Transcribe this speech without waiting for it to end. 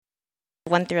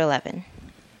1 through 11.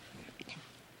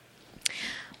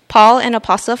 Paul, an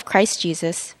apostle of Christ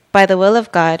Jesus, by the will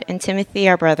of God, and Timothy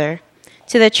our brother,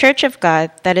 to the church of God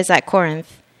that is at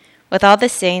Corinth, with all the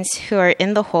saints who are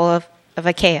in the whole of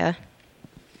Achaia.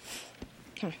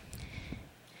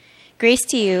 Grace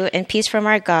to you and peace from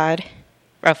God,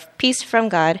 our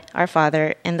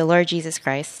Father, and the Lord Jesus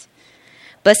Christ.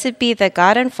 Blessed be the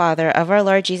God and Father of our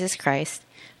Lord Jesus Christ,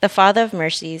 the Father of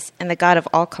mercies and the God of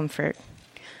all comfort,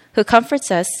 who comforts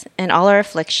us in all our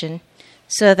affliction,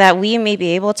 so that we may be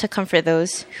able to comfort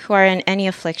those who are in any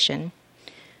affliction,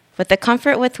 with the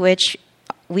comfort with which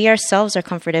we ourselves are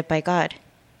comforted by God.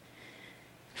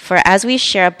 For as we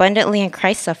share abundantly in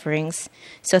Christ's sufferings,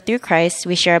 so through Christ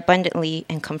we share abundantly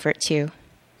in comfort too.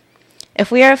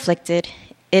 If we are afflicted,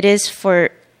 it is for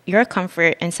your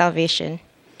comfort and salvation.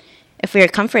 If we are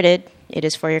comforted, it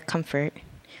is for your comfort,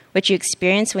 which you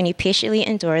experience when you patiently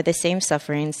endure the same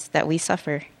sufferings that we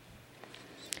suffer.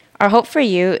 Our hope for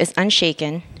you is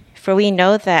unshaken, for we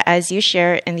know that as you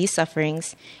share in these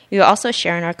sufferings, you also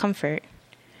share in our comfort.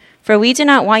 For we do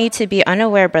not want you to be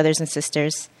unaware, brothers and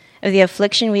sisters, of the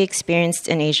affliction we experienced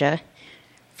in Asia,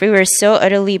 for we were so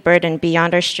utterly burdened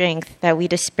beyond our strength that we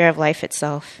despair of life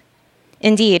itself.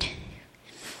 Indeed,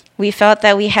 we felt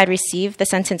that we had received the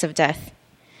sentence of death,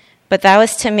 but that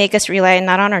was to make us rely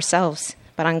not on ourselves,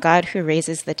 but on God who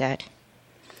raises the dead.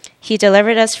 He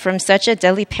delivered us from such a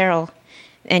deadly peril,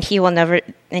 and he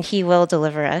will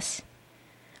deliver us.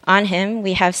 On him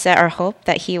we have set our hope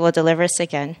that he will deliver us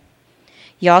again.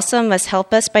 You also must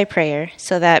help us by prayer,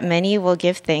 so that many will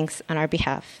give thanks on our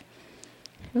behalf.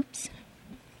 Oops.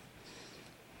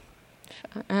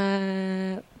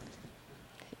 On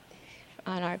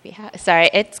our behalf. Sorry,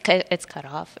 it's cut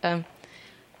off.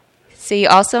 So you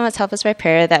also must help us by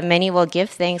prayer, that many will give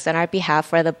thanks on our behalf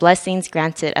for the blessings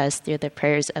granted us through the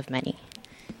prayers of many.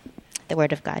 The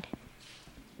word of God.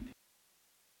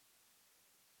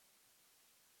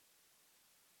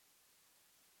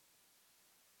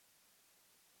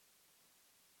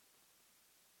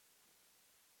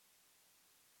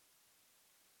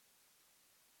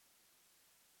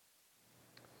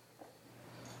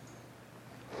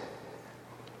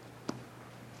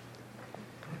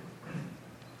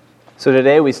 So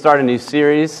today we start a new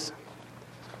series,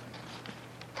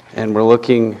 and we're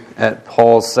looking at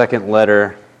Paul's second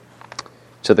letter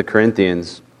to the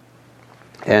Corinthians.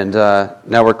 And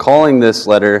now we're calling this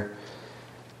series,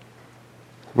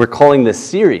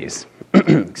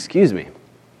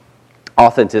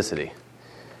 authenticity.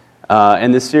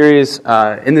 In this series,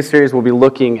 we'll be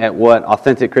looking at what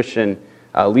authentic Christian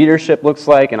leadership looks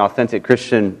like, an authentic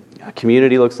Christian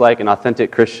community looks like, an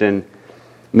authentic Christian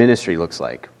ministry looks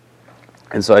like.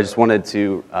 And so I just wanted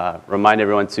to remind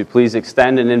everyone to please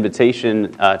extend an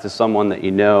invitation to someone that you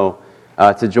know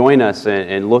to join us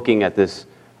in looking at this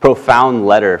profound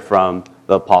letter from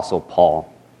the Apostle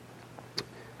Paul.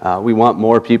 We want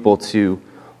more people to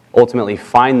ultimately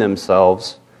find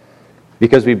themselves,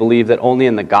 because we believe that only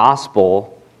in the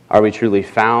gospel are we truly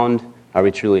found, are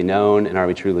we truly known, and are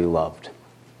we truly loved.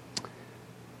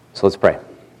 So let's pray.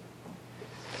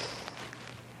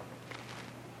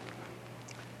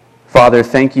 Father,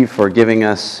 thank you for giving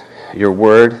us your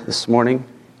word this morning.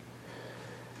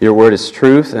 Your word is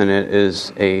truth, and it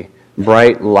is a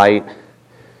bright light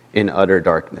in utter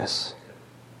darkness.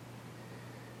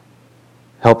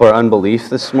 Help our unbelief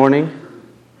this morning.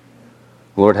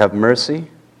 Lord, have mercy.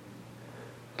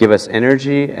 Give us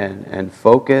energy and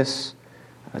focus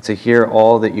to hear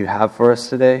all that you have for us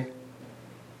today.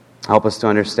 Help us to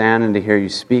understand and to hear you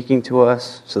speaking to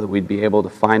us, so that we'd be able to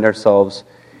find ourselves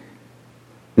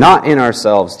not in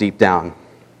ourselves deep down,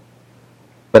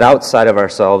 but outside of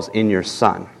ourselves in your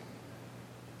Son.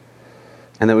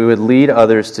 And that we would lead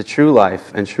others to true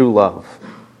life and true love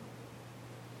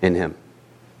in him.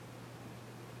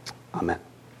 Amen.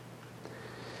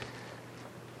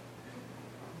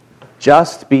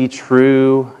 Just be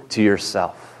true to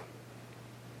yourself.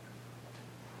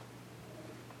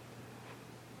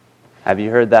 Have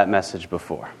you heard that message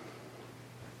before?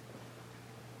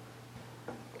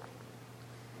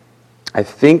 I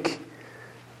think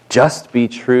just be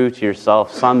true to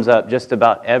yourself sums up just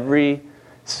about every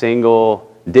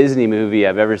single Disney movie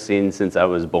I've ever seen since I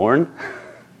was born,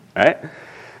 right?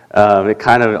 It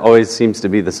kind of always seems to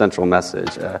be the central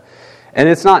message. And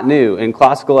it's not new. In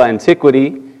classical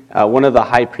antiquity, one of the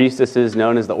high priestesses,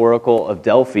 known as the Oracle of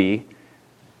Delphi,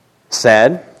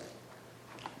 said,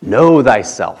 "Know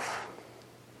thyself."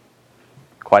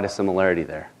 Quite a similarity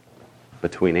there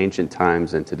between ancient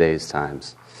times and today's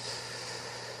times.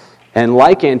 And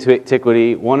like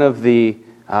antiquity, one of the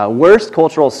worst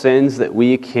cultural sins that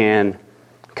we can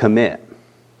commit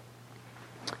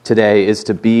today is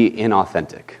to be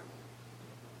inauthentic.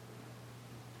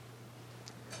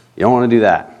 You don't want to do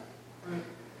that.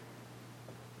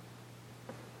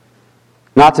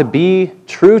 Not to be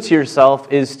true to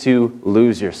yourself is to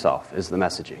lose yourself, is the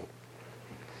messaging.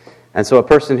 And so a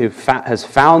person who has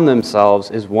found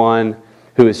themselves is one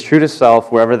who is true to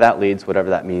self, wherever that leads,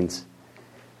 whatever that means.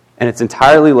 And it's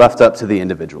entirely left up to the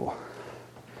individual.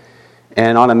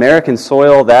 And on American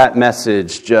soil, that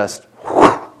message just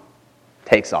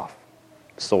takes off,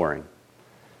 soaring.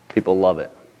 People love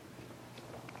it.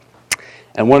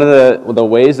 And one of the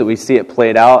ways that we see it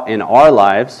played out in our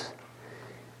lives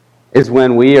is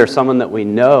when we or someone that we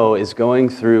know is going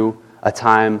through a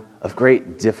time of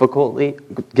great difficulty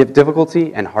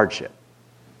and hardship.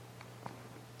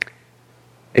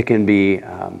 It can be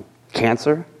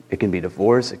cancer, it can be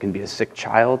divorce, it can be a sick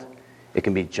child, it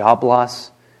can be job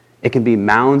loss, it can be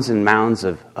mounds and mounds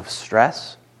of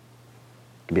stress.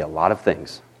 It can be a lot of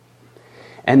things.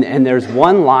 And there's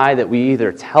one lie that we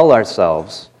either tell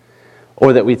ourselves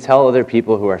or that we tell other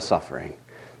people who are suffering,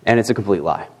 and it's a complete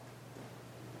lie.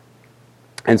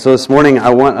 And so this morning, I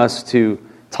want us to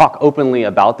talk openly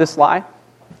about this lie,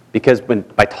 because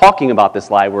by talking about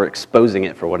this lie, we're exposing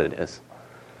it for what it is.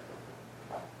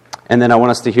 And then I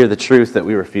want us to hear the truth that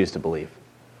we refuse to believe.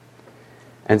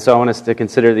 And so I want us to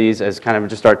consider these as kind of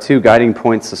just our two guiding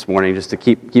points this morning, just to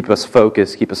keep us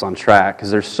focused, keep us on track, because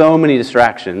there's so many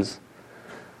distractions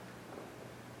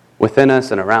within us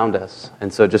and around us.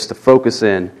 And so just to focus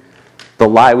in the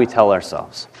lie we tell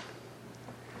ourselves.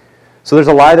 So there's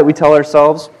a lie that we tell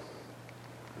ourselves.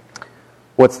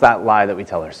 What's that lie that we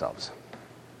tell ourselves?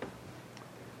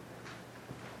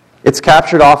 It's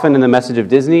captured often in the message of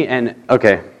Disney, and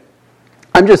okay,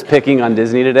 I'm just picking on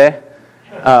Disney today.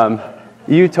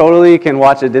 You totally can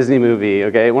watch a Disney movie,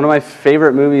 okay? One of my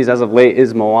favorite movies as of late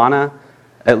is Moana.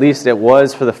 At least it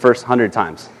was for the first 100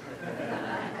 times.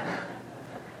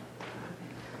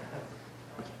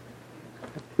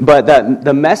 But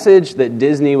the message that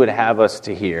Disney would have us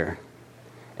to hear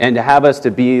and to have us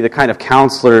to be the kind of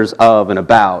counselors of and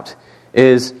about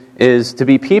is to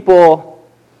be people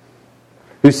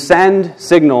who send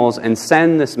signals and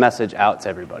send this message out to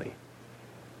everybody.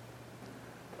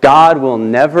 God will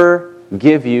never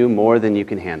give you more than you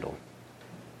can handle.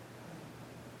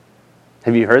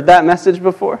 Have you heard that message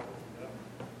before?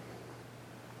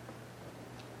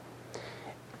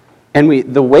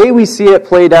 And the way we see it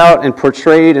played out and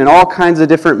portrayed in all kinds of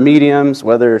different mediums,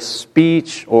 whether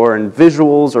speech or in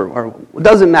visuals or it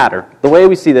doesn't matter. The way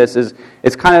we see this is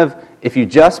it's kind of if you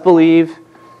just believe,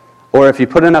 or if you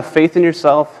put enough faith in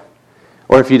yourself,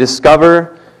 or if you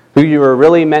discover who you are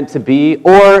really meant to be,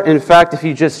 or in fact if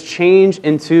you just change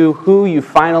into who you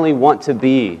finally want to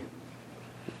be,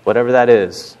 whatever that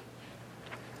is,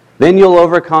 then you'll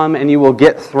overcome and you will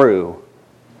get through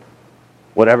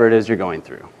whatever it is you're going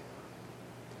through.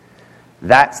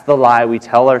 That's the lie we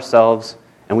tell ourselves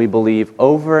and we believe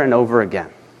over and over again.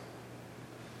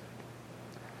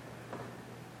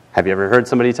 Have you ever heard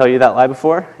somebody tell you that lie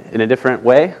before in a different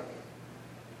way?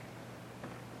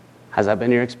 Has that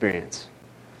been your experience?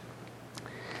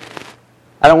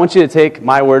 I don't want you to take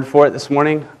my word for it this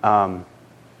morning,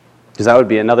 because that would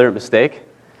be another mistake.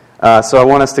 So I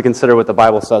want us to consider what the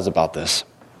Bible says about this.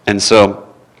 And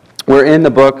so we're in the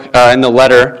book, in the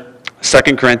letter,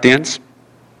 2 Corinthians.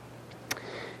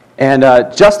 And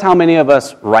just how many of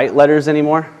us write letters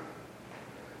anymore?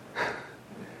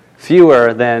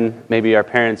 Fewer than maybe our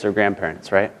parents or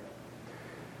grandparents, right?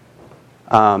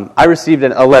 I received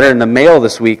a letter in the mail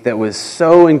this week that was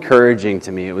so encouraging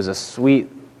to me. It was a sweet,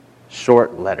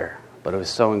 short letter, but it was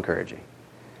so encouraging.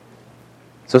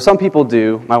 So some people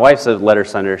do. My wife's a letter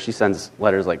sender. She sends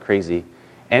letters like crazy.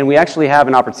 And we actually have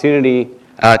an opportunity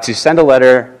to send a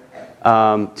letter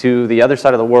to the other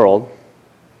side of the world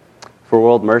for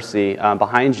World Mercy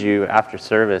behind you after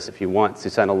service if you want to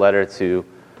send a letter to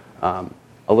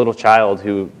a little child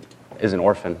who is an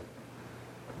orphan.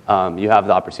 You have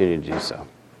the opportunity to do so.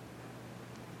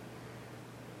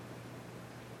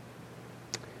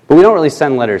 But we don't really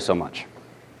send letters so much.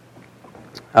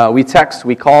 We text,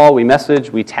 we call, we message,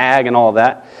 we tag, and all of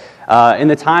that. In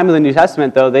the time of the New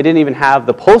Testament, though, they didn't even have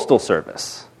the postal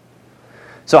service.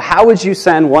 So how would you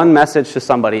send one message to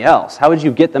somebody else? How would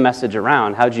you get the message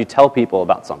around? How would you tell people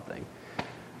about something?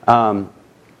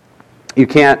 You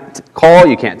can't call,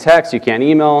 you can't text, you can't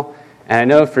email. And I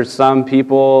know for some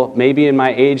people, maybe in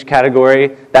my age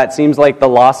category, that seems like the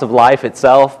loss of life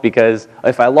itself, because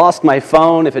if I lost my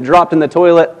phone, if it dropped in the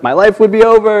toilet, my life would be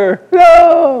over.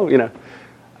 No! You know.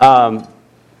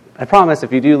 I promise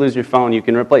if you do lose your phone, you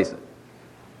can replace it.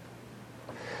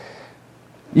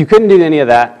 You couldn't do any of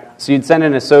that, so you'd send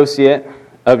an associate,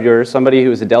 of yours, somebody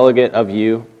who is a delegate of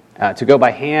you, to go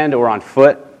by hand or on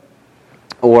foot,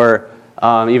 or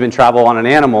even travel on an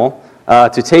animal,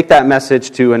 to take that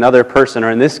message to another person,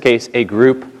 or in this case, a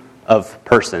group of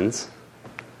persons,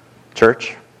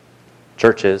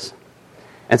 churches.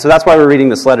 And so that's why we're reading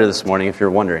this letter this morning, if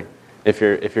you're wondering. If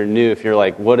you're new, if you're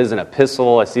like, what is an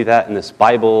epistle? I see that in this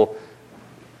Bible.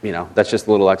 That's just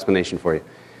a little explanation for you.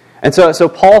 And so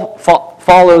Paul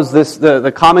follows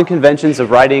the common conventions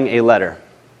of writing a letter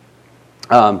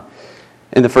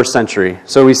in the first century.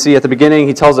 So we see at the beginning,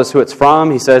 he tells us who it's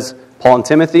from. He says, Paul and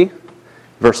Timothy,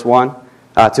 verse 1,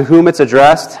 to whom it's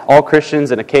addressed, all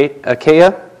Christians in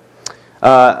Achaia.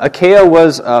 Achaia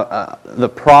was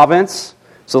the province,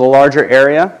 so the larger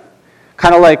area,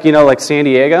 kind of like San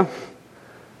Diego.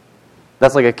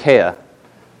 That's like Achaia.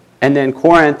 And then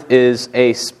Corinth is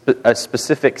a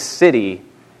specific city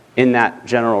in that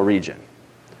general region.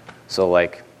 So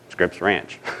like Scripps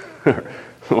Ranch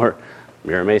or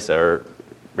Mira Mesa or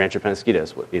Rancho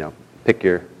Penasquitos, pick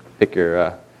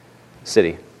your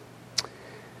city.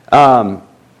 So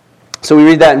we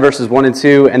read that in verses 1 and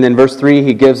 2, and then verse 3,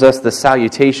 he gives us the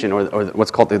salutation, or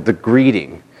what's called the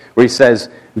greeting, where he says,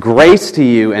 grace to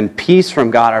you and peace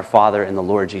from God our Father and the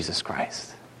Lord Jesus Christ.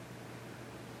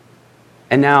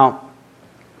 And now,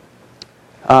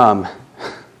 that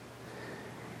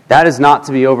is not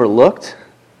to be overlooked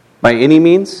by any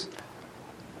means,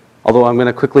 although I'm going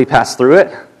to quickly pass through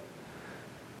it.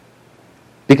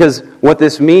 Because what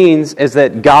this means is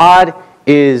that God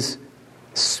is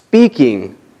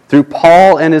speaking through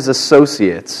Paul and his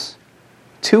associates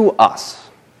to us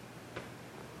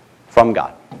from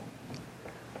God.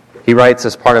 He writes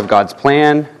as part of God's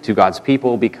plan to God's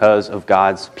people because of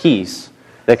God's peace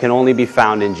that can only be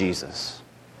found in Jesus.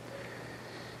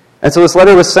 And so this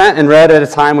letter was sent and read at a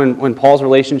time when Paul's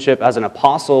relationship as an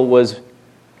apostle was,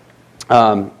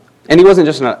 and he wasn't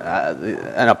just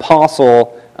an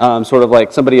apostle, sort of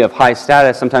like somebody of high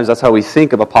status. Sometimes that's how we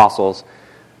think of apostles.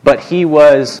 But he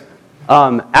was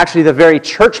actually the very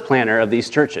church planner of these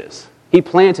churches. He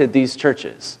planted these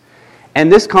churches.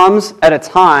 And this comes at a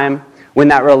time when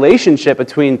that relationship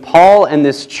between Paul and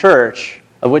this church,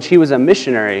 of which he was a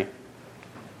missionary,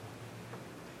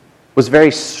 was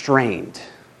very strained.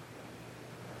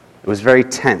 It was very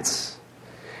tense.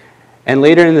 And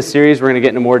later in the series, we're going to get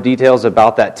into more details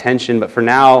about that tension. But for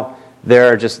now,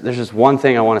 there's just one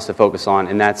thing I want us to focus on,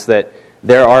 and that's that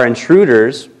there are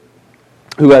intruders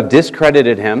who have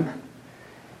discredited him,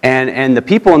 and the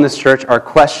people in this church are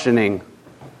questioning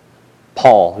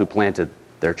Paul, who planted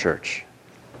their church.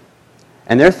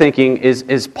 And they're thinking,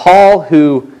 is Paul,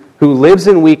 who lives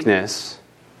in weakness,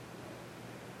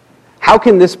 how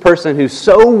can this person who's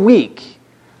so weak,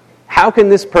 how can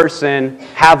this person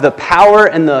have the power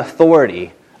and the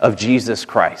authority of Jesus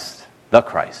Christ, the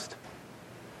Christ?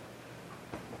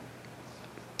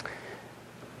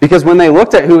 Because when they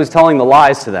looked at who was telling the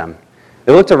lies to them,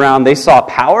 they looked around, they saw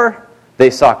power, they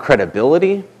saw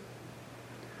credibility,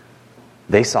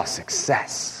 they saw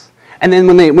success. And then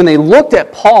when they looked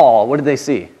at Paul, what did they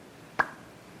see?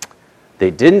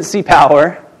 They didn't see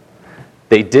power,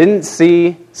 they didn't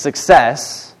see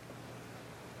success,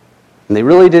 and they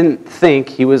really didn't think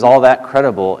he was all that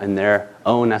credible in their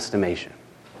own estimation.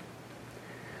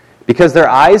 Because their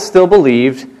eyes still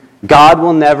believed God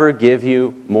will never give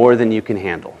you more than you can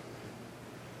handle.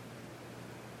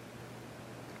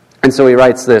 And so he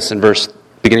writes this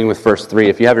beginning with verse 3.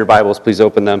 If you have your Bibles, please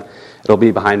open them. It'll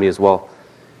be behind me as well.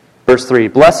 Verse 3,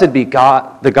 blessed be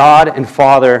God, the God and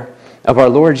Father of our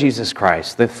Lord Jesus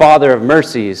Christ, the Father of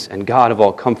mercies and God of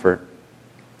all comfort.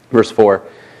 Verse 4,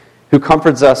 who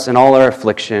comforts us in all our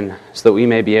affliction, so that we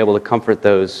may be able to comfort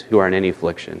those who are in any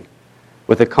affliction,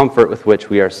 with the comfort with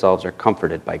which we ourselves are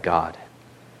comforted by God.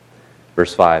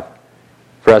 Verse 5,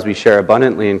 for as we share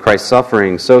abundantly in Christ's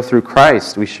suffering, so through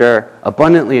Christ we share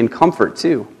abundantly in comfort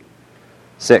too.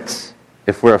 6,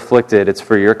 if we're afflicted, it's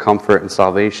for your comfort and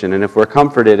salvation. And if we're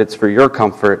comforted, it's for your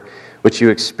comfort, which you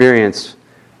experience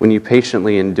when you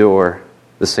patiently endure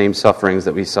the same sufferings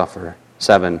that we suffer.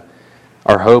 7,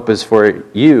 our hope is for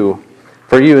you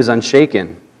is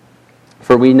unshaken.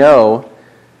 For we know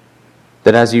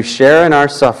that as you share in our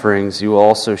sufferings, you will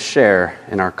also share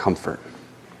in our comfort.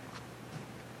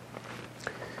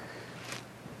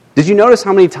 Did you notice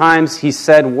how many times he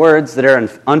said words that are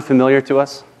unfamiliar to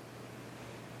us?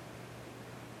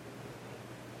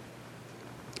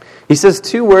 He says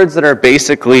two words that are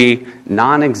basically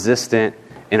non-existent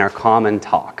in our common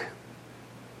talk,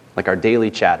 like our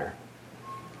daily chatter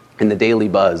and the daily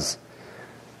buzz.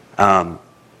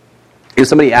 If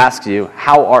somebody asks you,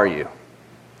 how are you?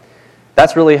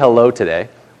 That's really hello today,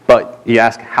 but you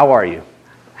ask, how are you?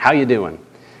 How you doing?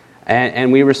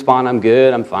 And we respond, I'm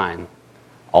good, I'm fine.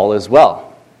 All is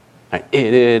well. Right?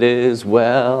 It is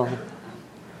well.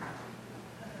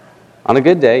 On a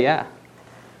good day, yeah.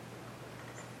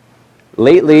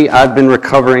 Lately, I've been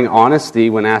recovering honesty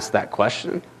when asked that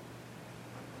question.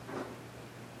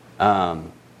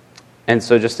 And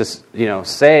so just to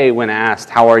say when asked,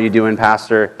 how are you doing,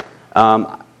 Pastor?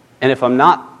 And if I'm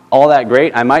not all that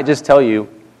great, I might just tell you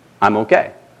I'm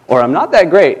okay. Or I'm not that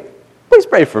great, please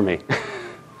pray for me.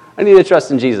 I need to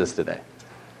trust in Jesus today.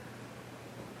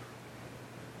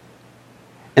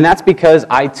 And that's because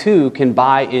I too can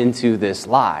buy into this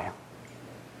lie.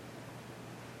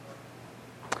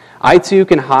 I too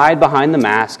can hide behind the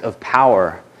mask of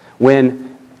power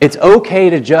when it's okay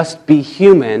to just be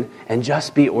human and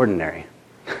just be ordinary.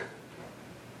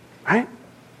 Right?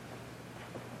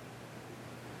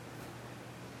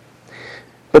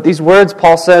 But these words,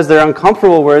 Paul says, they're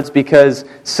uncomfortable words because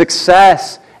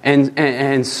success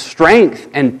and strength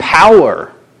and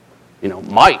power,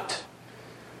 might,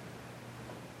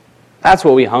 that's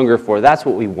what we hunger for. That's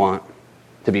what we want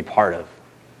to be part of.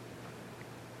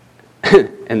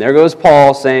 And there goes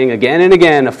Paul saying again and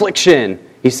again, affliction.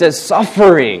 He says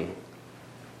suffering.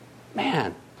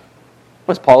 Man,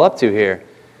 what's Paul up to here?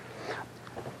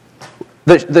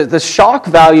 The shock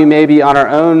value maybe on our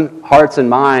own hearts and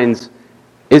minds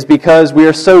is because we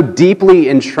are so deeply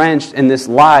entrenched in this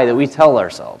lie that we tell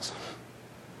ourselves.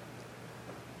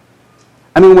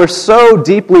 I mean, we're so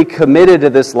deeply committed to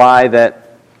this lie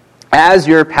that as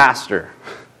your pastor,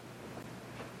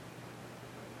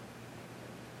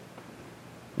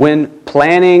 when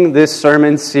planning this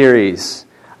sermon series,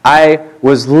 I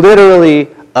was literally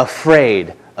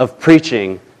afraid of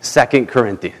preaching 2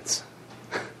 Corinthians.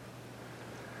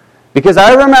 Because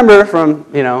I remember from,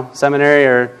 seminary,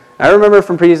 or I remember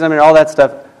from pre-seminary, all that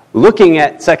stuff, looking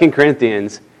at 2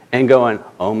 Corinthians and going,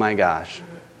 oh my gosh.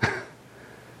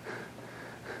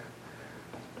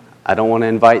 I don't want to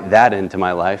invite that into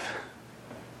my life.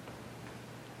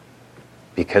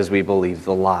 Because we believe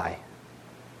the lie.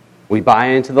 We buy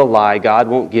into the lie, God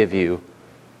won't give you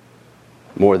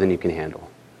more than you can handle.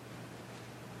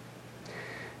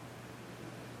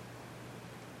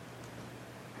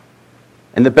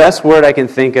 And the best word I can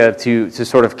think of to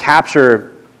sort of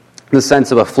capture the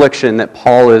sense of affliction that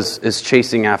Paul is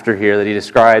chasing after here, that he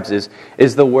describes,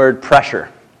 is the word pressure.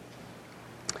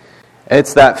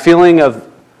 It's that feeling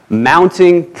of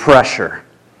mounting pressure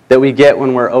that we get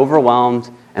when we're overwhelmed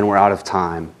and we're out of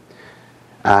time.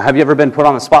 Have you ever been put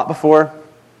on the spot before?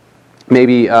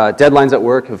 Maybe deadlines at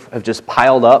work have just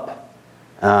piled up.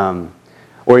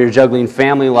 Or you're juggling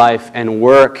family life and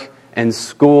work and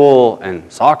school and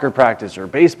soccer practice or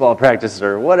baseball practice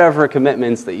or whatever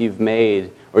commitments that you've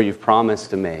made or you've promised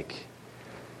to make.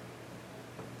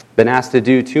 Been asked to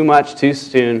do too much too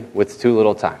soon with too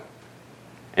little time.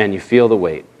 And you feel the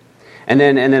weight. And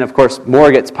then of course,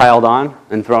 more gets piled on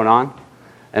and thrown on.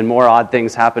 And more odd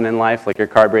things happen in life, like your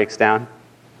car breaks down.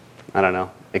 I don't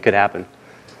know. It could happen.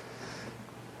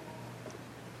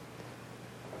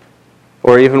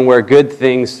 Or even where good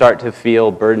things start to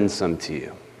feel burdensome to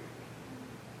you.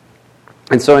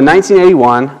 And so in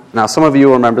 1981, now some of you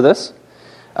will remember this,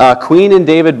 Queen and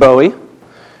David Bowie,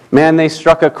 man, they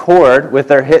struck a chord with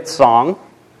their hit song,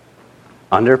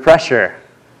 Under Pressure.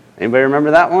 Anybody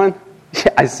remember that one?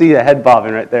 Yeah, I see the head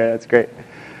bobbing right there. That's great.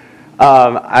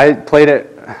 I played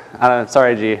it,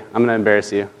 sorry, G, I'm going to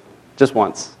embarrass you. Just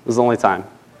once. It was the only time.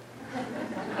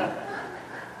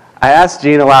 I asked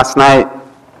Gina last night,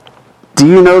 do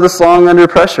you know the song Under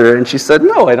Pressure? And she said,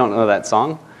 no, I don't know that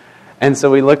song. And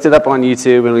so we looked it up on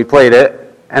YouTube and we played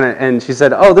it. And she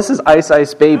said, oh, this is Ice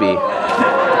Ice Baby.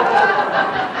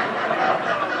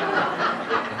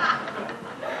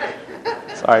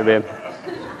 Sorry, babe.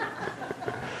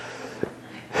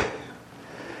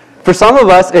 For some of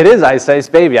us, it is Ice Ice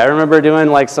Baby. I remember doing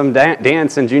like some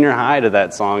dance in junior high to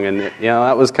that song. And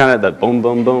that was kind of the boom,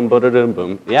 boom, boom, ba-da-dum,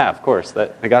 boom. Yeah, of course,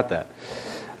 I got that.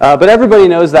 But everybody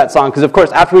knows that song because, of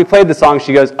course, after we played the song,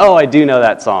 she goes, oh, I do know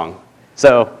that song.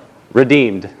 So,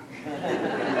 redeemed.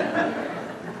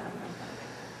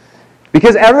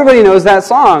 Because everybody knows that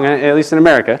song, at least in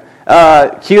America.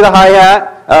 Cue the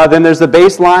hi-hat, then there's the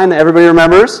bass line that everybody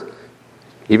remembers.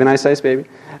 Even Ice Ice Baby.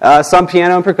 Some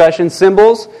piano and percussion,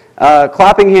 cymbals,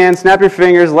 clapping hands, snap your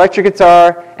fingers, electric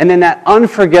guitar, and then that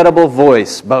unforgettable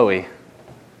voice, Bowie.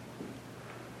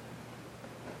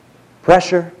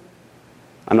 Pressure.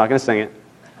 I'm not going to sing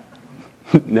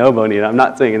it. No, Bonita, I'm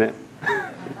not singing it.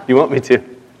 You want me to?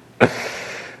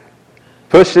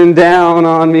 Pushing down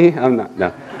on me. I'm not,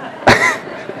 no.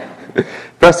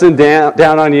 Pressing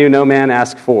down on you, no man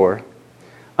asked for.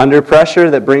 Under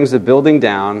pressure that brings a building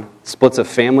down, splits a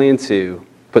family in two,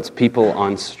 puts people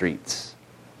on streets.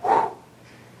 Whew.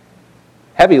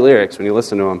 Heavy lyrics when you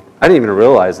listen to them. I didn't even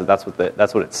realize that that's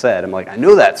what it said. I'm like, I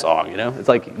know that song, you know? It's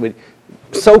like we're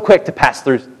so quick to pass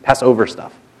over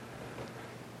stuff.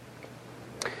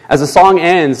 As the song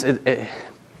ends,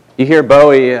 you hear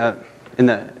Bowie in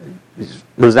the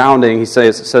resounding, he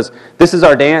says, "This is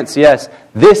our dance, yes,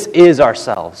 this is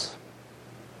ourselves."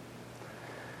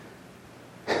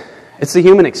 It's the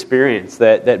human experience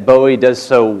that Bowie did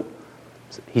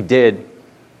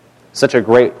such a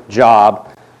great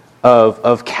job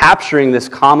of capturing this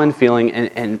common feeling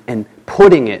and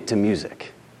putting it to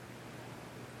music.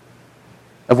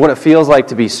 Of what it feels like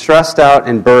to be stressed out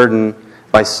and burdened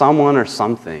by someone or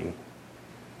something.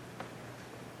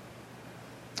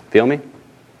 Feel me?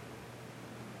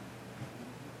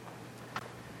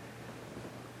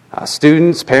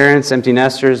 Students, parents, empty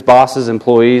nesters, bosses,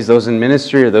 employees, those in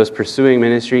ministry or those pursuing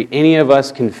ministry, any of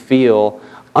us can feel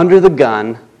under the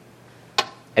gun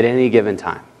at any given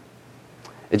time.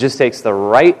 It just takes the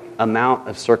right amount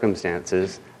of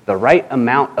circumstances, the right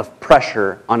amount of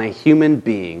pressure on a human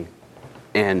being,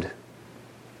 and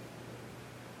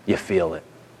you feel it.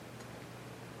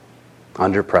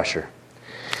 Under pressure.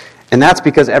 And that's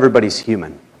because everybody's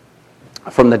human.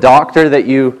 From the doctor that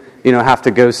you have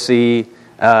to go see,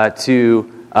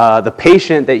 to the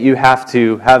patient that you have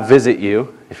to have visit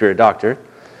you, if you're a doctor,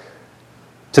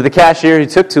 to the cashier who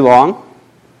took too long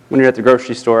when you're at the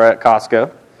grocery store at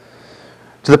Costco,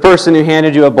 to the person who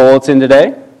handed you a bulletin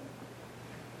today,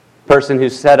 the person who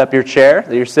set up your chair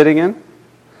that you're sitting in,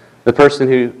 the person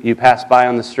who you passed by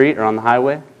on the street or on the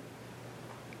highway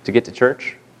to get to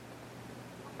church,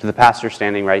 to the pastor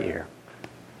standing right here.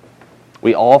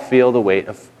 We all feel the weight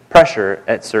of pressure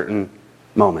at certain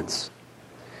moments.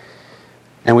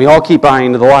 And we all keep buying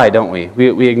into the lie, don't we?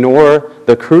 We ignore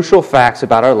the crucial facts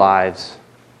about our lives.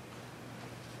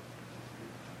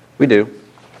 We do.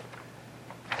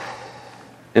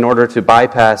 In order to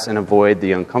bypass and avoid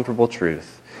the uncomfortable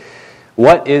truth.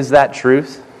 What is that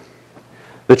truth?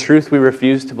 The truth we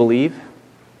refuse to believe.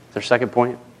 That's our second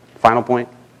point, final point.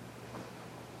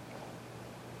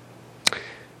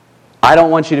 I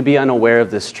don't want you to be unaware of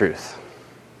this truth.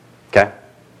 Okay?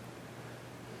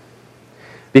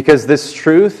 Because this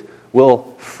truth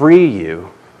will free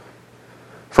you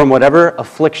from whatever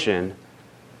affliction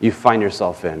you find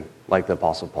yourself in, like the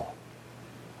Apostle Paul.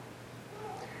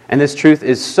 And this truth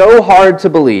is so hard to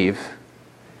believe,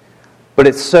 but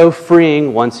it's so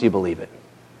freeing once you believe it.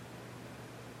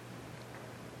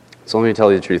 So let me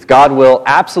tell you the truth. God will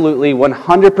absolutely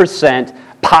 100%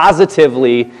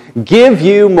 positively give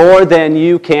you more than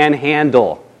you can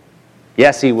handle.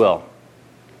 Yes, He will.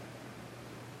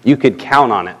 You could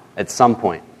count on it at some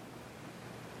point.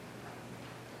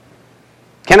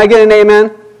 Can I get an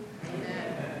amen?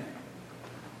 Amen.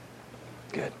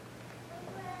 Good.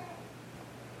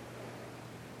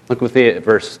 Look with me at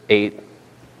verse 8.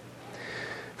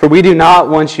 For we do not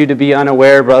want you to be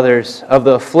unaware, brothers, of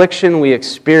the affliction we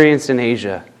experienced in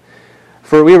Asia.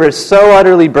 For we were so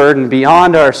utterly burdened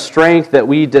beyond our strength that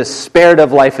we despaired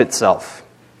of life itself.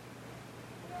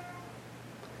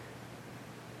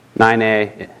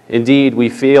 9a, indeed we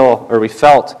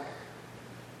felt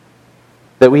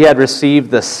that we had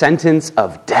received the sentence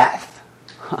of death.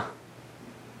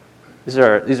 These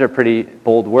are pretty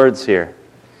bold words here.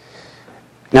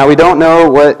 Now we don't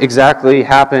know what exactly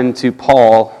happened to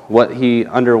Paul, what he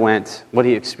underwent, what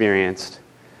he experienced,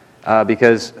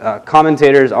 because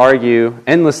commentators argue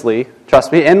endlessly,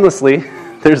 trust me, endlessly,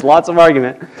 there's lots of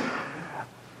argument,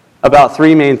 about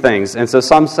three main things. And so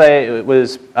some say it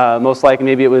was most likely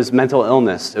maybe it was mental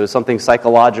illness. It was something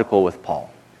psychological with Paul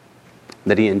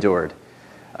that he endured.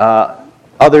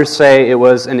 Others say it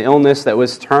was an illness that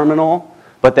was terminal,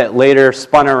 but that later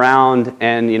spun around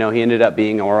and he ended up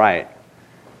being all right.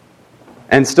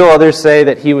 And still others say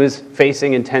that he was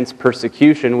facing intense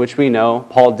persecution, which we know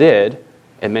Paul did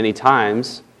at many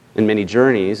times, in many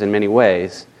journeys, in many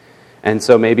ways. And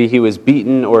so maybe he was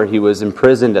beaten or he was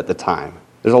imprisoned at the time.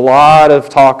 There's a lot of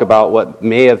talk about what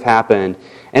may have happened,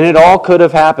 and it all could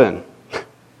have happened.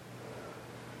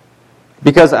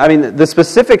 Because, the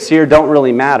specifics here don't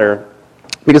really matter,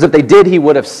 because if they did, he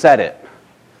would have said it.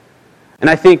 And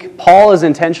I think Paul is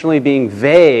intentionally being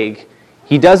vague.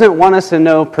 He doesn't want us to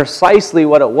know precisely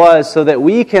what it was so that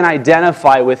we can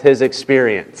identify with his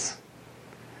experience.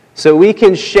 So we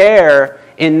can share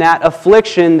in that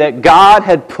affliction that God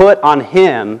had put on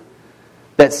him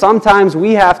that sometimes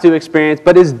we have to experience,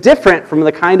 but is different from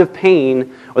the kind of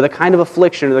pain or the kind of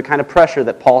affliction or the kind of pressure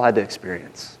that Paul had to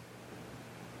experience.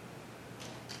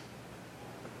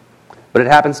 But it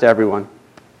happens to everyone.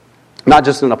 Not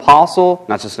just an apostle,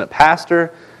 not just a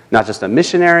pastor, not just a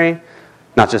missionary,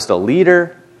 not just a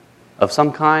leader of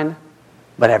some kind,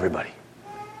 but everybody.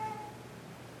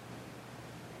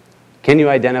 Can you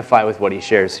identify with what he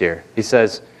shares here? He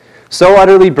says, so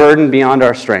utterly burdened beyond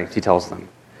our strength, he tells them.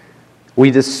 We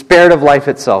despaired of life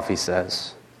itself, he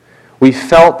says. We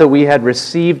felt that we had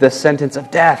received the sentence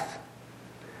of death.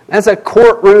 That's a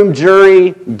courtroom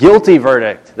jury guilty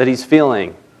verdict that he's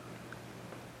feeling.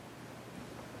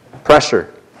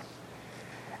 Pressure.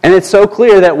 And it's so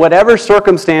clear that whatever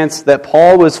circumstance that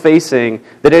Paul was facing,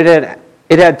 that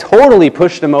it had totally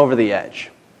pushed him over the edge.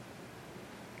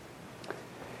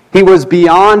 He was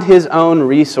beyond his own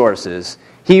resources.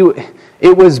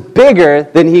 It was bigger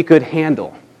than he could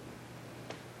handle.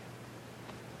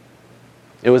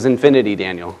 It was infinity,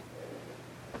 Daniel.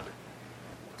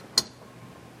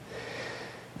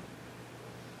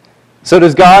 So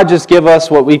does God just give us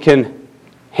what we can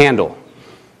handle?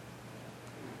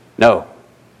 No.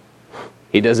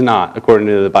 He does not, according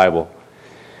to the Bible.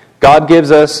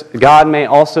 God may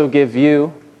also give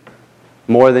you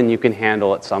more than you can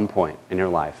handle at some point in your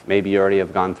life. Maybe you already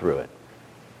have gone through it.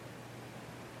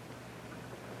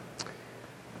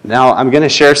 Now, I'm going to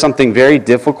share something very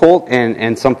difficult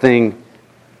and something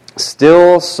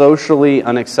still socially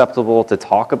unacceptable to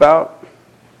talk about.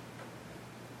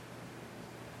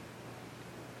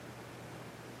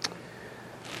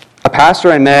 A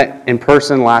pastor I met in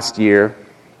person last year,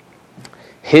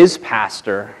 his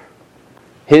pastor,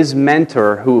 his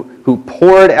mentor, who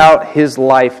poured out his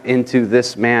life into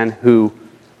this man who,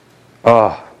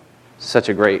 such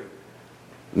a great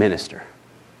minister.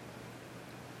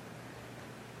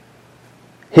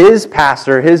 His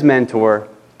pastor, his mentor,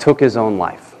 took his own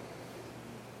life.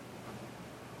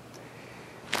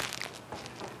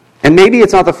 And maybe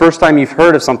it's not the first time you've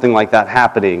heard of something like that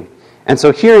happening. And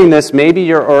so hearing this, maybe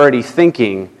you're already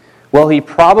thinking, well, he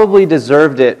probably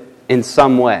deserved it in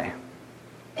some way.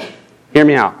 Hear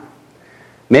me out.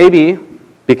 Maybe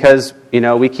because,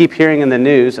 we keep hearing in the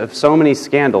news of so many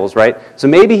scandals, right? So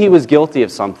maybe he was guilty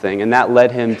of something and that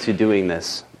led him to doing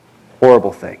this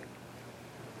horrible thing.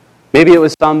 Maybe it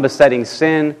was some besetting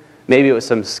sin. Maybe it was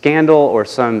some scandal or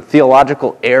some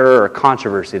theological error or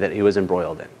controversy that he was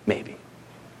embroiled in. Maybe.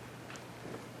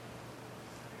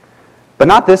 But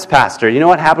not this pastor. You know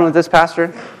what happened with this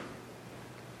pastor?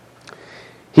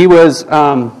 He was...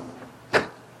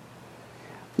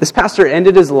 This pastor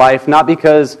ended his life not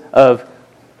because of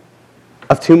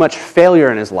too much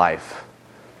failure in his life.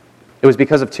 It was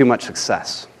because of too much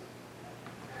success.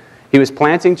 He was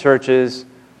planting churches.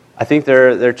 I think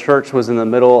their church was in the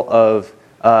middle of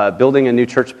building a new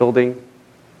church building.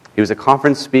 He was a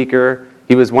conference speaker.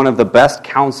 He was one of the best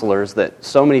counselors that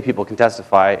so many people can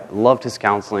testify. Loved his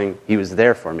counseling. He was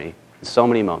there for me in so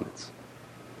many moments.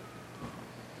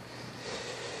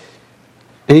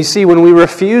 And you see, when we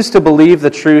refuse to believe the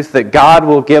truth that God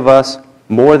will give us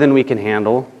more than we can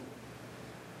handle,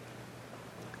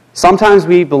 sometimes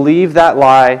we believe that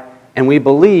lie and we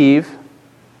believe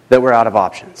that we're out of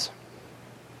options.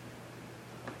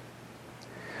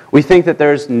 We think that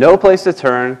there's no place to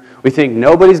turn. We think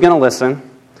nobody's going to listen.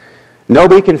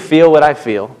 Nobody can feel what I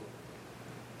feel.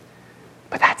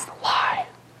 But that's the lie.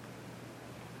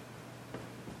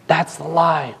 That's the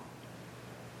lie.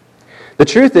 The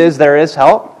truth is, there is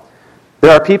help. There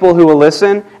are people who will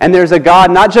listen, and there's a God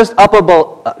not just up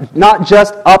above,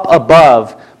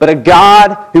 but a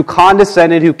God who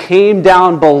condescended, who came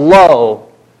down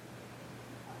below,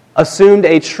 assumed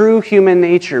a true human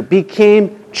nature,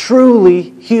 became truly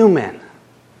human,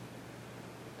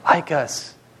 like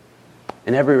us,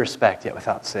 in every respect, yet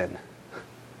without sin.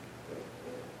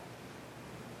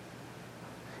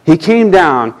 He came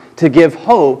down to give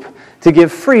hope, to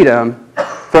give freedom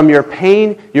from your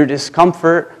pain, your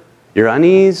discomfort, your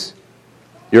unease,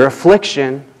 your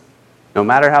affliction, no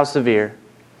matter how severe,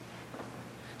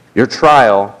 your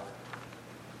trial,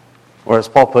 or as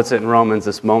Paul puts it in Romans,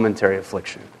 this momentary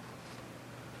affliction.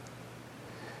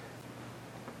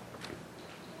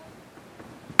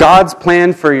 God's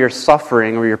plan for your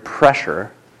suffering or your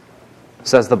pressure,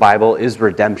 says the Bible, is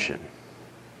redemption.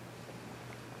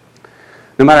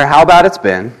 No matter how bad it's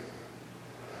been,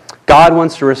 God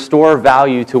wants to restore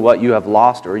value to what you have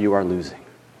lost or you are losing.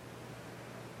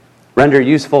 Render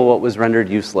useful what was rendered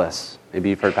useless. Maybe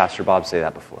you've heard Pastor Bob say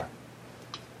that before.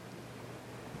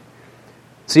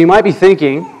 So you might be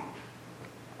thinking,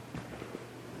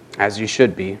 as you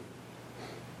should be,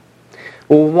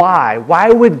 well, why?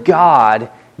 Why would God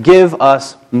give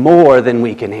us more than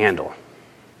we can handle?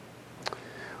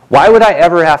 Why would I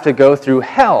ever have to go through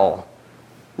hell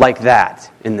like that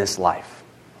in this life?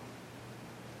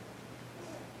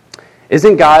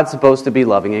 Isn't God supposed to be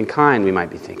loving and kind, we might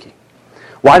be thinking?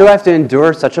 Why do I have to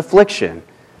endure such affliction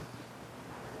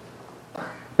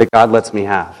that God lets me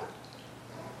have?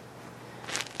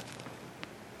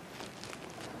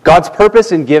 God's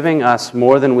purpose in giving us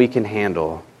more than we can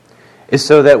handle is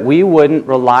so that we wouldn't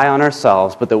rely on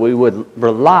ourselves, but that we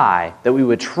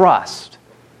would trust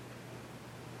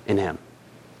in Him.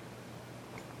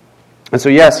 And so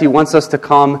yes, He wants us to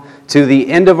come to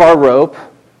the end of our rope,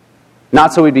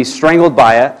 not so we'd be strangled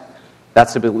by it.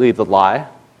 That's to believe the lie.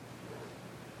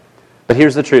 But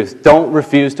here's the truth. Don't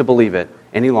refuse to believe it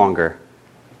any longer.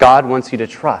 God wants you to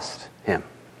trust Him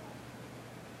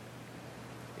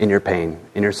in your pain,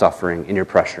 in your suffering, in your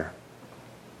pressure.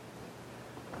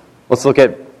 Let's look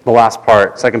at the last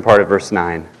part, second part of verse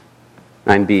 9.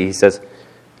 9b, he says,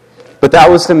 "But that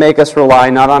was to make us rely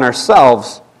not on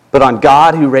ourselves, but on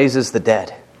God who raises the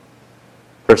dead."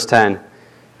 Verse 10,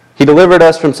 "He delivered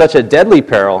us from such a deadly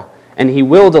peril, and He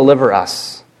will deliver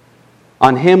us.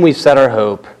 On Him we set our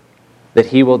hope, that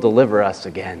He will deliver us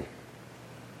again."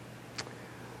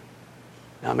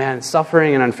 Now, man,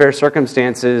 suffering and unfair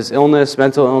circumstances, illness,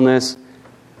 mental illness,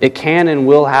 it can and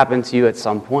will happen to you at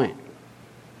some point.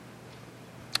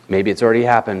 Maybe it's already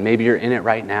happened. Maybe you're in it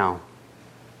right now.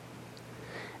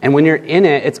 And when you're in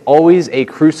it, it's always a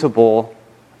crucible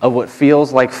of what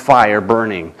feels like fire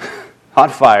burning.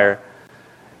 Hot fire,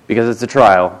 because it's a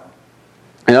trial.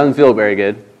 It doesn't feel very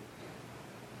good.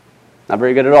 Not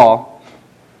very good at all.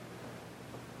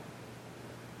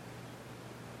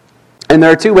 And there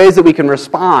are two ways that we can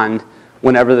respond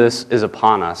whenever this is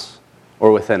upon us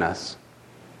or within us.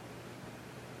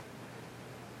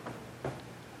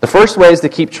 The first way is to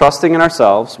keep trusting in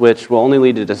ourselves, which will only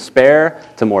lead to despair,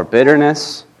 to more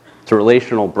bitterness, to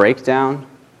relational breakdown,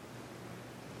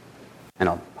 and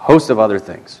a host of other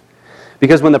things.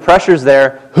 Because when the pressure's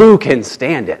there, who can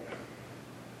stand it?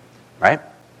 Right?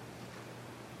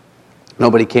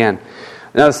 Nobody can.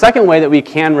 Now, the second way that we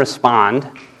can respond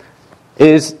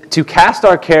is to cast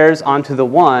our cares onto the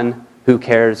one who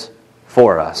cares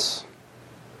for us.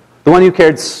 The one who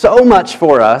cared so much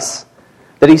for us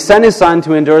that He sent His Son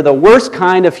to endure the worst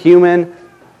kind of human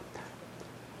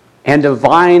and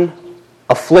divine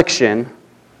affliction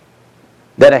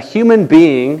that a human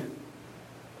being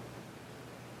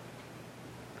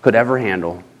could ever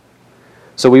handle,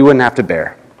 so we wouldn't have to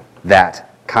bear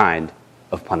that kind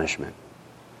of punishment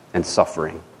and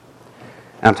suffering.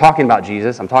 And I'm talking about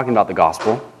Jesus. I'm talking about the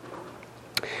gospel.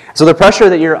 So the pressure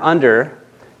that you're under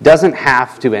doesn't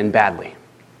have to end badly.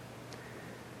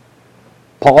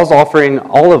 Paul's offering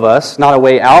all of us not a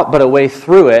way out, but a way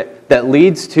through it that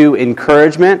leads to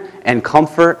encouragement and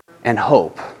comfort and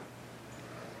hope,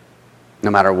 no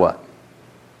matter what.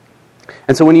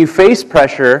 And so when you face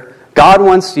pressure, God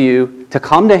wants you to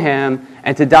come to Him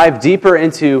and to dive deeper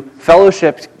into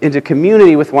fellowship, into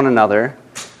community with one another,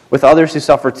 with others who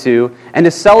suffer too, and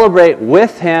to celebrate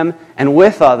with Him and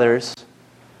with others,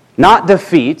 not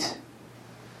defeat,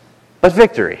 but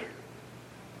victory.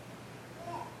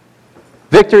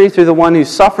 Victory through the one who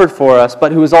suffered for us,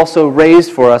 but who was also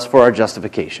raised for us for our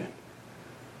justification.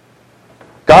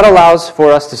 God allows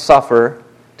for us to suffer,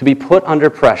 to be put under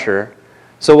pressure,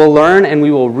 so we'll learn and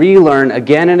we will relearn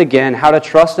again and again how to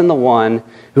trust in the one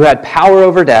who had power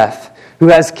over death, who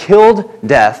has killed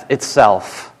death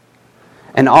itself,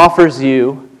 and offers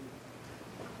you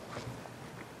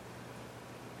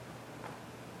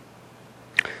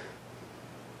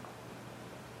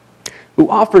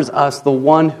us the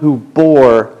one who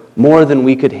bore more than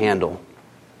we could handle.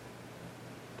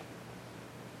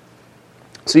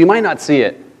 So you might not see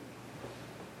it.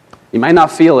 You might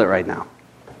not feel it right now.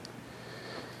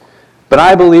 But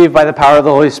I believe by the power of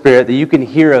the Holy Spirit that you can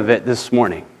hear of it this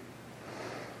morning.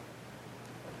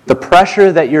 The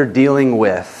pressure that you're dealing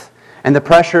with, and the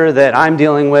pressure that I'm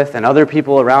dealing with and other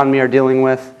people around me are dealing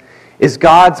with, is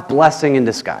God's blessing in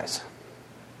disguise.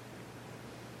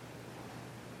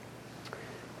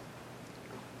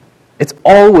 It's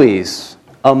always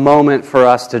a moment for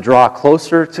us to draw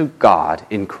closer to God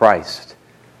in Christ,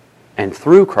 and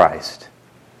through Christ,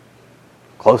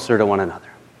 closer to one another.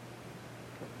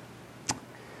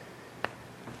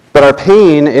 But our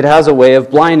pain, it has a way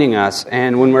of blinding us,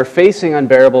 and when we're facing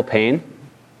unbearable pain,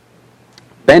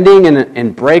 bending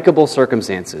in breakable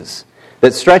circumstances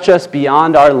that stretch us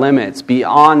beyond our limits,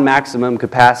 beyond maximum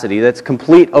capacity, that's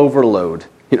complete overload,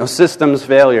 systems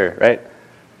failure, right?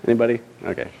 Anybody?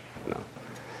 Okay.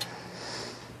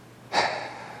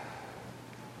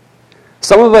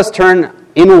 Some of us turn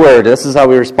inward. This is how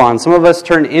we respond. Some of us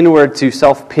turn inward to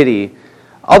self-pity.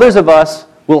 Others of us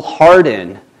will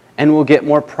harden and will get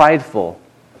more prideful.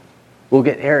 We'll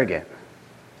get arrogant.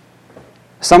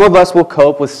 Some of us will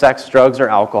cope with sex, drugs, or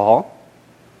alcohol,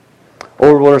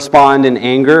 or will respond in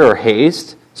anger or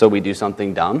haste, so we do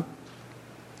something dumb.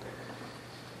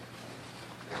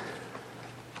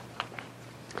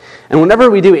 And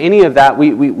whenever we do any of that,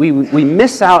 we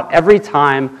miss out every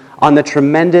time on the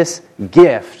tremendous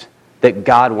gift that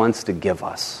God wants to give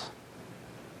us,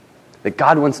 that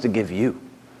God wants to give you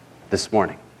this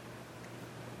morning.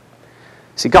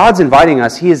 See, God's inviting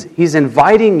us. He's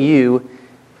inviting you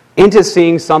into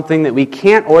seeing something that we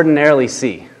can't ordinarily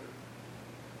see.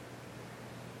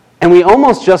 And we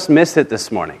almost just missed it this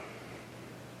morning.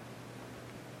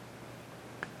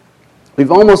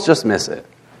 We've almost just missed it.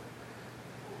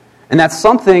 And that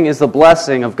something is the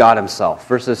blessing of God himself.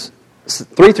 Verses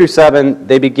 3 through 7,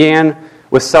 they began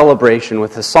with celebration,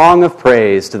 with a song of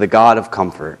praise to the God of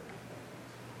comfort.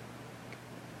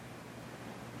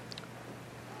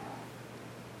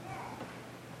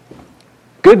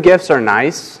 Good gifts are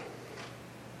nice.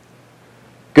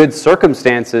 Good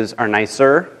circumstances are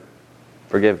nicer.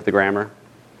 Forgive the grammar.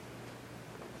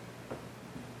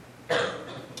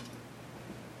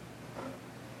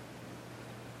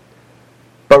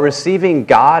 But receiving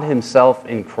God himself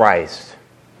in Christ,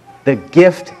 the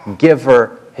gift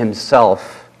giver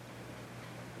himself,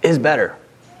 is better.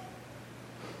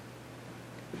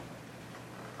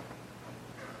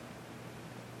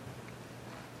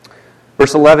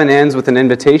 Verse 11 ends with an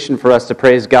invitation for us to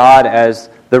praise God as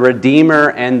the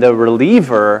Redeemer and the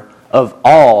reliever of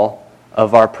all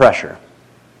of our pressure.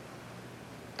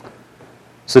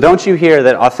 So don't you hear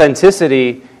that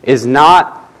authenticity is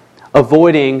not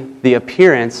avoiding the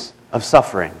appearance of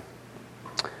suffering.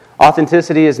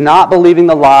 Authenticity is not believing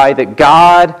the lie that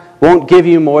God won't give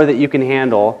you more than you can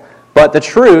handle, but the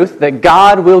truth that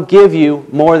God will give you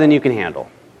more than you can handle.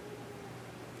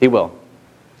 He will.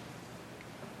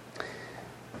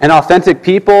 An authentic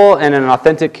people and an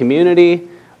authentic community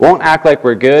won't act like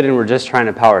we're good and we're just trying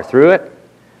to power through it.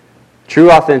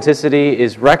 True authenticity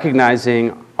is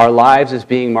recognizing our lives as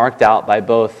being marked out by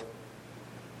both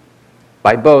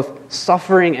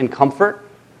suffering and comfort,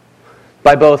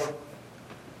 by both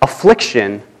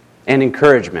affliction and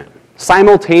encouragement,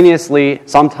 simultaneously,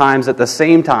 sometimes at the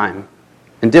same time,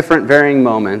 in different varying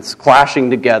moments,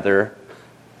 clashing together.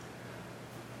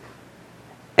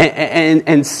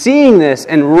 And seeing this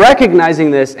and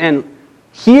recognizing this and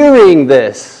hearing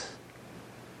this,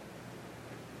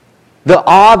 the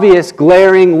obvious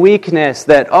glaring weakness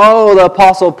that, oh, the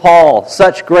Apostle Paul,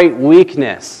 such great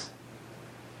weakness,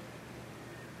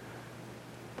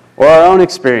 or our own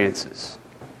experiences,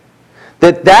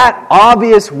 that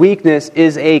obvious weakness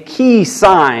is a key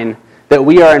sign that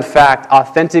we are in fact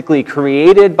authentically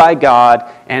created by God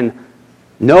and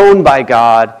known by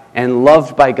God and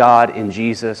loved by God in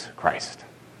Jesus Christ.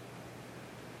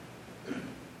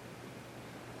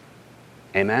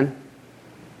 Amen?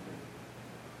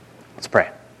 Let's pray.